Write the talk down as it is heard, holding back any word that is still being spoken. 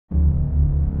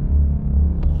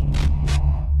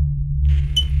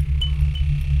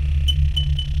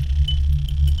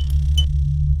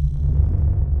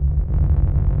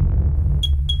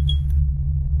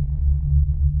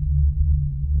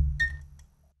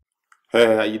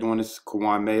Hey, how you doing? This is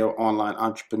Kawan Mayo, online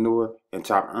entrepreneur and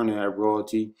top earner at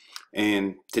Royalty.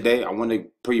 And today I want to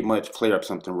pretty much clear up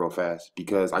something real fast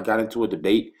because I got into a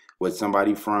debate with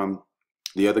somebody from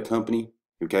the other company.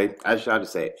 Okay, actually, I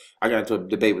just say it. I got into a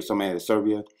debate with somebody at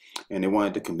Asirvia, and they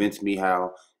wanted to convince me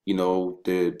how the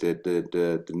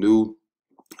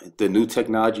new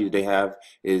technology that they have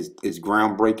is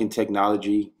groundbreaking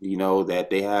technology, that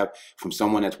they have from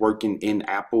someone that's working in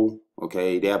Apple.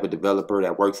 Okay, they have a developer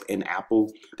that works in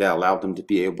Apple that allowed them to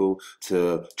be able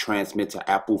to transmit to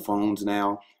Apple phones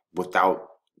now without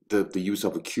the use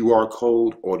of a QR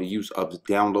code or the use of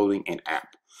downloading an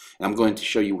app. And I'm going to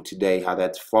show you today how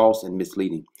that's false and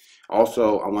misleading.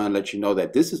 Also, I want to let you know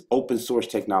that this is open source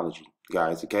technology,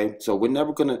 guys. Okay, so we're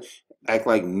never going to act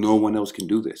like no one else can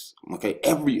do this. Okay,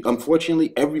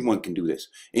 unfortunately everyone can do this.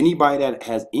 Anybody that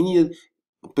has any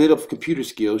bit of computer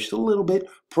skills, just a little bit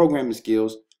programming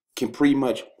skills, can pretty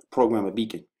much program a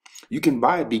beacon. You can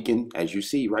buy a beacon, as you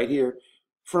see right here,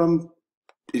 from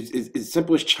as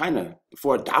simple as China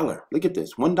for $1. Look at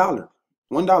this, $1,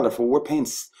 $1 for we're paying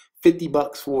 50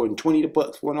 bucks for and 20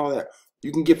 bucks for and all that.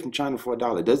 You can get from China for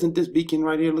 $1. Doesn't this beacon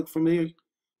right here look familiar?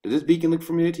 Does this beacon look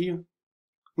familiar to you?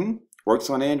 Works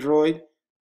on Android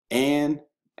and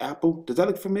Apple. Does that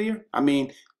look familiar? I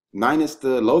mean, minus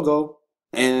the logo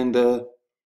and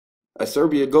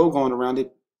Asirvia Go going around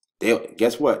it. They'll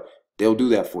guess what? They'll do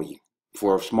that for you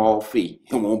for a small fee.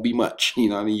 It won't be much. You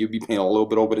know what I mean? You'll be paying a little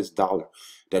bit over this $1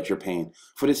 that you're paying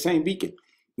for the same beacon.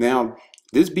 Now,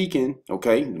 this beacon,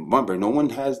 okay, remember, no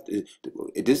one has,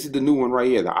 this is the new one right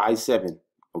here, the i7.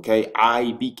 Okay,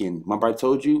 iBeacon. Remember I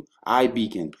told you?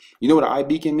 iBeacon. You know what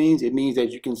iBeacon means? It means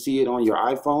that you can see it on your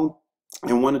iPhone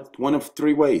in one of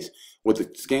three ways: with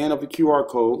a scan of a QR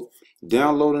code,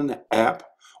 downloading the app,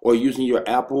 or using your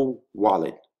Apple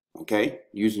Wallet. Okay,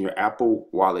 using your Apple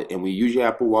Wallet, and when you use your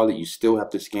Apple Wallet, you still have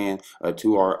to scan a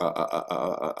QR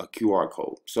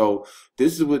code. So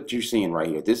this is what you're seeing right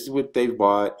here. This is what they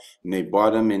bought, and they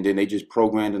bought them, and then they just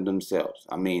programmed them themselves.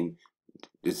 I mean,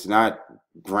 it's not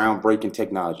groundbreaking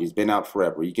technology. It's been out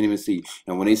forever. You can even see.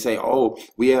 And when they say, "Oh,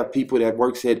 we have people that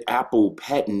works at Apple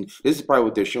patent," this is probably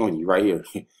what they're showing you right here.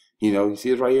 You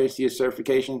see it right here. See a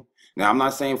certification. Now, I'm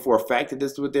not saying for a fact that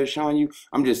this is what they're showing you.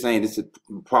 I'm just saying this is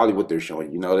probably what they're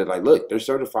showing you. They're like, look, they're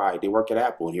certified. They work at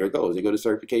Apple, and here it goes. They go to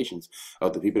certifications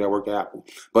of the people that work at Apple.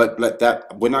 But let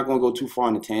that. We're not going to go too far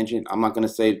on a tangent. I'm not going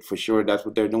to say for sure that's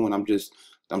what they're doing. I'm just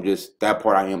that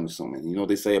part I am assuming. You know what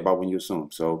they say about when you assume.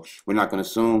 So we're not going to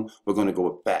assume. We're going to go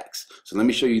with facts. So let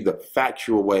me show you the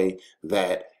factual way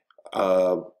that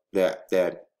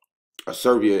that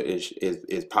Asirvia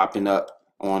is popping up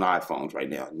on iPhones right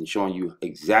now, and showing you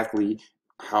exactly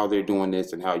how they're doing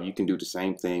this and how you can do the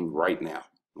same thing right now.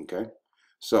 Okay,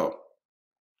 so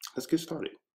let's get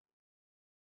started.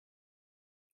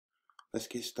 Let's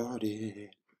get started.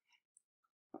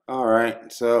 All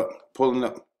right, so pulling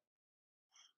up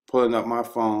my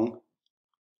phone.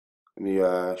 Let me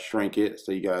shrink it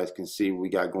so you guys can see what we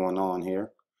got going on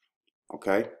here.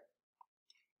 Okay.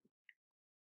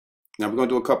 Now we're going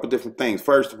to do a couple different things.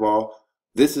 First of all,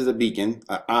 this is a beacon,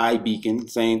 an eye beacon,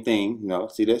 same thing.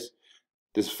 See this?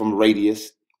 This is from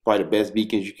Radius, probably the best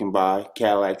beacons you can buy.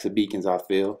 Cadillacs of beacons, I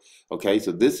feel. Okay,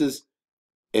 so this is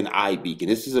an eye beacon.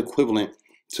 This is equivalent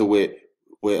to what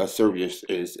a service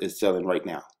is selling right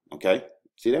now. Okay,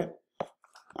 see that?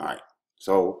 All right.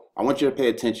 So I want you to pay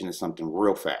attention to something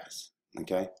real fast.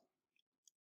 Okay.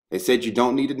 They said you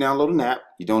don't need to download an app.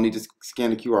 You don't need to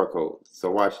scan the QR code.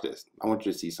 So watch this. I want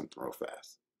you to see something real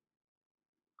fast.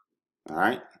 All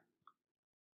right.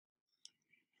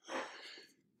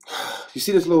 You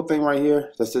see this little thing right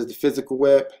here that says the physical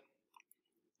web?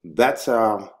 That's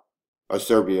how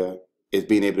Asirvia is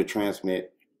being able to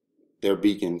transmit their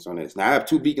beacons on this. Now I have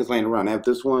two beacons laying around. I have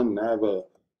this one and I have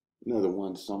another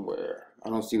one somewhere. I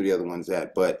don't see where the other one's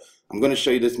at, but I'm going to show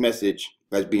you this message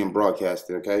that's being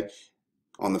broadcasted, okay,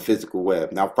 on the physical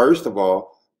web. Now, first of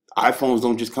all, iPhones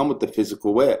don't just come with the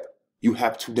physical web. You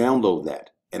have to download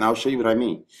that, and I'll show you what I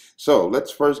mean. So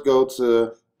let's first go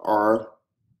to our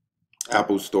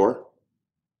Apple Store,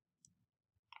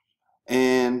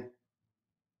 and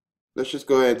let's just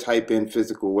go ahead and type in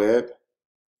physical web.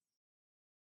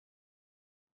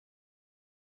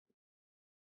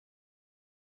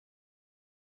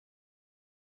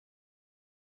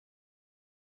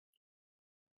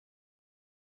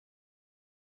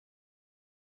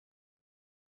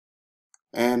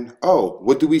 And oh,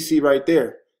 what do we see right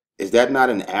there? Is that not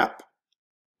an app?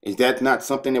 Is that not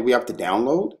something that we have to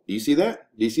download? Do you see that?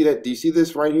 Do you see that? Do you see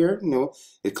this right here?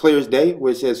 It's clear as day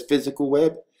where it says physical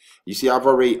web. You see, I've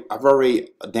already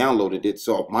downloaded it,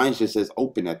 so mine just says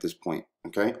open at this point.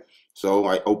 Okay. So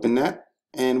I open that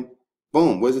and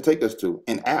boom, what does it take us to?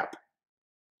 An app.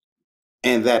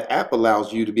 And that app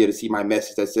allows you to be able to see my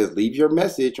message that says, leave your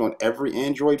message on every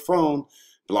Android phone,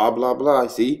 blah, blah, blah.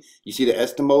 See, you see the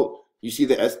Estimote,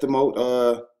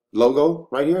 logo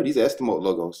right here? These are Estimote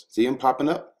logos. See them popping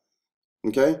up?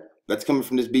 Okay. That's coming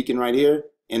from this beacon right here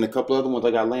and a couple other ones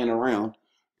I got laying around.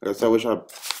 So I wish I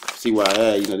see what I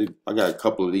had. I got a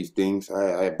couple of these things.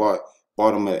 I bought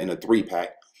them in a 3-pack.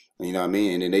 You know what I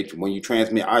mean? And then when you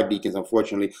transmit iBeacons,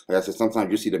 unfortunately, like I said,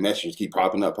 sometimes you see the messages keep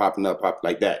popping up,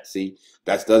 like that. See,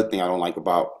 that's the other thing I don't like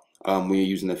about when you're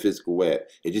using the physical web.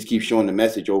 It just keeps showing the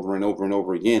message over and over and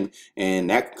over again, and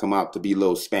that can come out to be a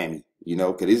little spammy.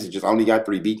 Because this is just, I only got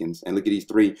 3 beacons, and look at these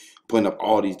 3 putting up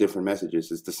all these different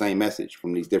messages. It's the same message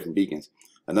from these different beacons.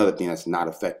 Another thing that's not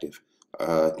effective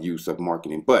use of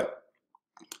marketing. But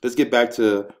let's get back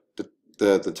to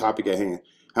the topic at hand.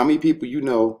 How many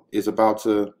people is about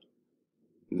to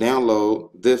download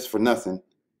this for nothing?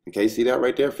 Okay, see that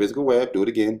right there? Physical web. Do it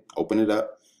again. Open it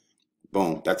up.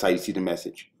 Boom. That's how you see the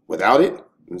message. Without it,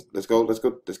 let's go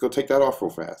take that off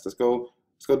real fast. Let's go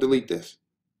delete this.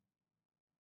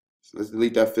 So let's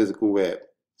delete that physical web.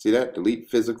 See that? Delete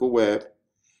physical web.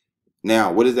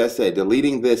 Now, what does that say?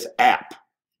 Deleting this app.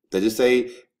 Does it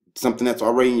say something that's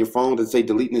already in your phone? Does it say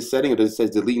deleting this setting, or does it say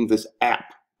deleting this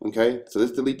app? Okay, so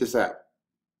let's delete this app.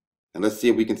 And let's see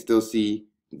if we can still see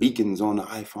beacons on the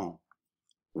iPhone.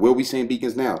 Where are we seeing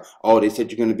beacons now? Oh, they said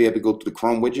you're going to be able to go to the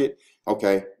Chrome widget.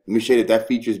 Okay, let me show you that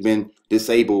feature's been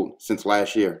disabled since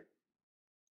last year.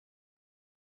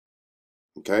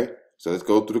 Okay, so let's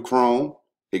go through the Chrome.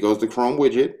 Here goes the Chrome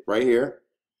widget right here.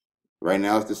 Right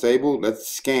now it's disabled. Let's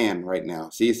scan right now.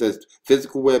 See, it says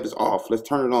physical web is off. Let's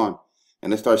turn it on and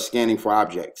let's start scanning for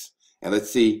objects. And let's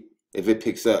see if it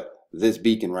picks up this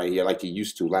beacon right here like it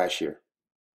used to last year.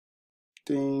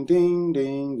 Ding, ding,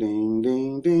 ding, ding,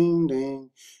 ding, ding, ding,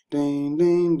 ding,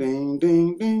 ding, ding,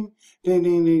 ding, ding, ding,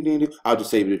 ding, ding, ding, ding. I'll just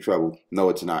save you the trouble. No,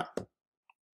 it's not.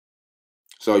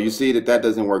 So you see that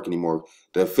doesn't work anymore.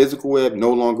 The physical web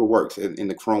no longer works in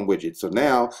the Chrome widget. So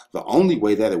now the only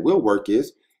way that it will work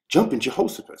is jump into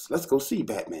Jehoshaphat. Let's go see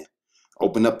Batman.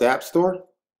 Open up the App Store.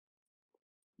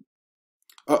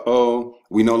 Uh-oh,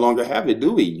 we no longer have it,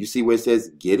 do we? You see where it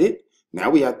says get it? Now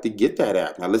we have to get that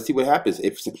app. Now let's see what happens.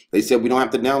 If they said we don't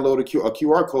have to download a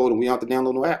QR code and we don't have to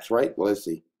download no apps, right? Well, let's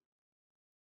see.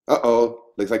 Uh-oh,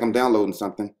 looks like I'm downloading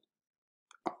something.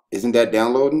 Isn't that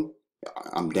downloading?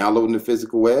 I'm downloading the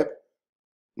physical web.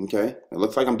 Okay, it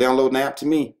looks like I'm downloading an app to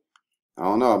me. I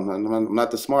don't know. I'm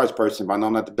not the smartest person, but I know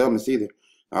I'm not the dumbest either.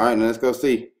 All right, now let's go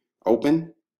see.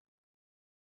 Open.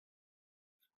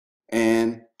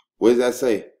 And what does that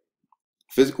say?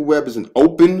 Physical web is an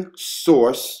open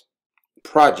source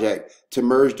project to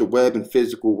merge the web and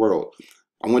physical world.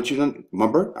 I want you to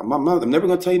remember, I'm never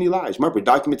going to tell you any lies. Remember,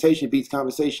 documentation beats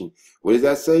conversation. What does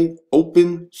that say?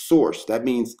 Open source. That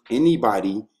means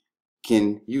anybody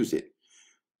can use it.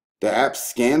 The app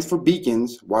scans for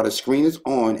beacons while the screen is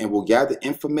on and will gather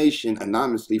information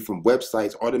anonymously from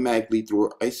websites automatically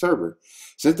through a server.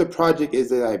 Since the project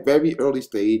is at a very early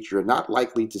stage, you're not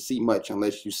likely to see much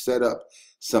unless you set up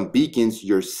some beacons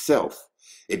yourself.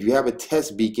 If you have a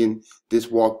test beacon, this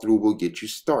walkthrough will get you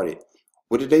started.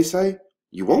 What did they say?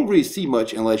 You won't really see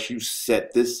much unless you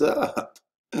set this up.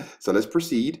 So let's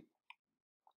proceed.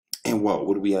 And whoa,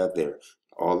 what do we have there?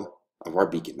 All of our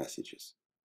beacon messages.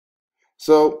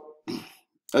 So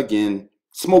again,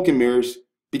 smoke and mirrors,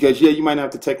 because yeah, you might not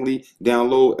have to technically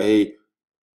download a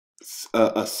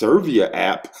Asirvia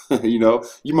app.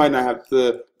 You might not have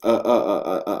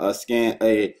to scan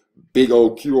a big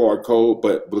old QR code,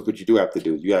 but look what you do have to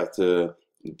do. You have to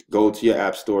go to your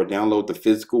app store, download the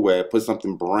physical web, put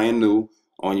something brand new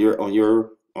on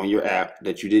your app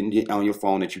that you didn't get on your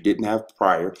phone that you didn't have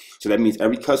prior. So that means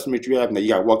every customer that you have now, you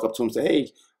gotta walk up to them and say,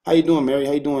 hey, how you doing, Mary?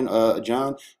 How you doing,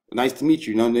 John? Nice to meet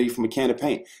you. Know you from a can of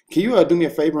paint. Can you do me a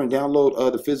favor and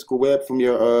download the physical web from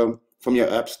your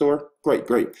app store? Great,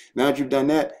 great. Now that you've done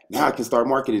that, now I can start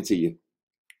marketing to you.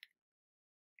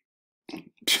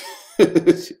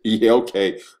 Yeah,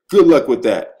 okay. Good luck with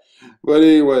that. But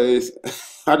anyways,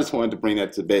 I just wanted to bring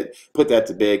that to bed, put that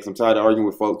to bed, because I'm tired of arguing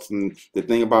with folks. And the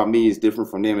thing about me is different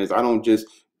from them is I'm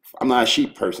not a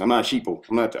sheep person. I'm not a sheeple.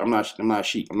 I'm not a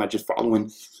sheep. I'm not just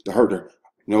following the herder,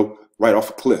 right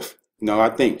off a cliff.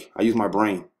 I use my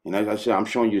brain, and I'm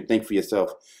showing you to think for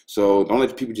yourself. So don't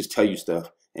let people just tell you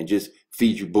stuff and just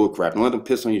feed you bull crap. Don't let them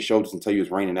piss on your shoulders and tell you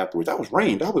it's raining afterwards. That was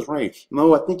rain. That was rain.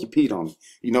 No, I think you peed on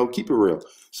me. Keep it real.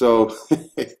 So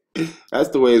that's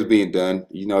the way it's being done.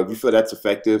 If you feel that's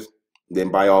effective, then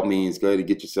by all means, go ahead and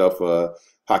get yourself a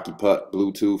hockey puck,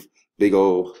 Bluetooth, big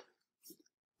old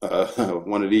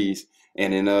one of these,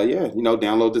 and then yeah,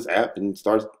 download this app and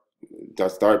start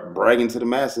bragging to the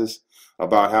masses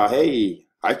about how, hey,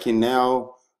 I can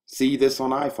now see this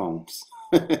on iPhones.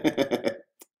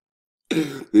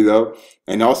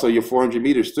 And also your 400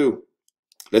 meters too.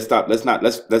 Let's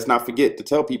not forget to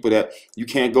tell people that you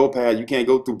can't go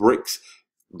through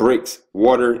bricks,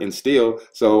 water, and steel.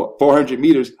 So 400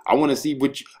 meters, I want to see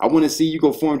you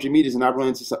go 400 meters and I run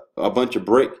into a bunch of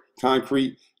brick,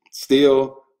 concrete,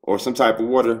 steel, or some type of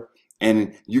water,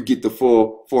 and you get the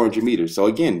full 400 meters. So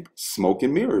again, smoke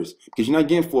and mirrors, because you're not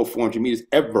getting full 400 meters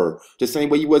ever. The same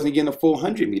way you wasn't getting a full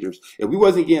 100 meters. If we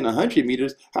wasn't getting 100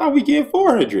 meters, how are we getting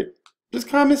 400? Just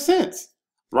common sense,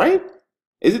 right?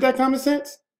 Is it that common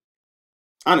sense?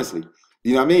 Honestly,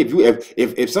 you know what I mean?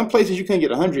 If some places you can't get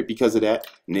 100 because of that,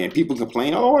 and then people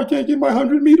complain, oh, I can't get my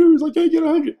 100 meters, I can't get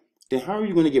 100. Then how are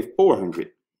you going to get 400?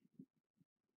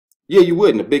 Yeah, you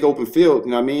would in a big open field,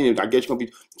 you know what I mean? And I guess you're gonna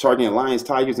be targeting lions,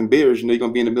 tigers, and bears. You're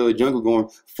gonna be in the middle of the jungle going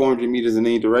 400 meters in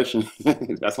any direction.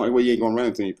 That's the only way you ain't gonna run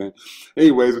into anything.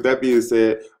 Anyways, with that being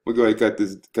said, we're going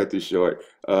to cut this short.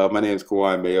 My name is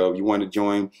Kawhi Mayo. If you want to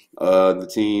join the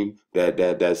team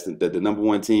that's the number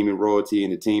one team in royalty,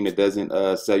 and the team that doesn't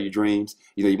sell you dreams,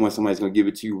 you want somebody that's gonna give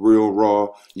it to you real raw.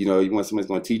 You want somebody that's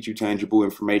gonna teach you tangible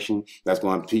information, that's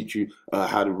gonna teach you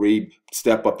how to read,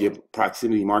 step up your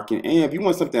proximity marketing. And if you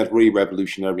want something that's really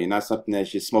revolutionary and not something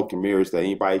that's just smoke and mirrors that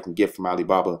anybody can get from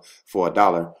Alibaba for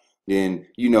 $1, then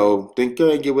then go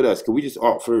ahead and get with us, because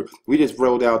we just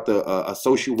rolled out the a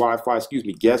social Wi-Fi,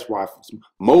 guest Wi-Fi,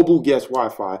 mobile guest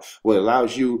Wi-Fi, what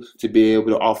allows you to be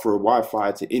able to offer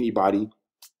Wi-Fi to anybody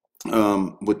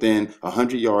within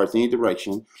 100 yards any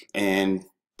direction, and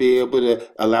be able to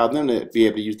allow them to be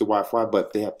able to use the Wi-Fi.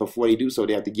 But before they do so,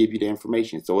 they have to give you the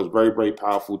information. So it's very, very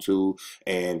powerful tool.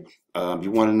 And if you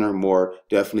want to learn more,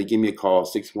 definitely give me a call,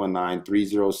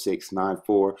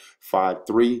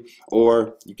 619-306-9453.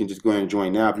 Or you can just go ahead and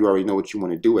join now if you already know what you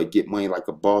want to do at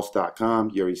getmoneylikeaboss.com.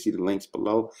 You already see the links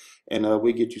below, and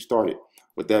we'll get you started.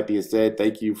 With that being said,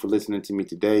 thank you for listening to me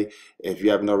today. If you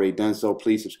haven't already done so,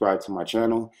 please subscribe to my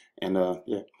channel. And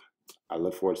yeah, I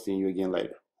look forward to seeing you again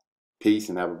later. Peace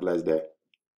and have a blessed day.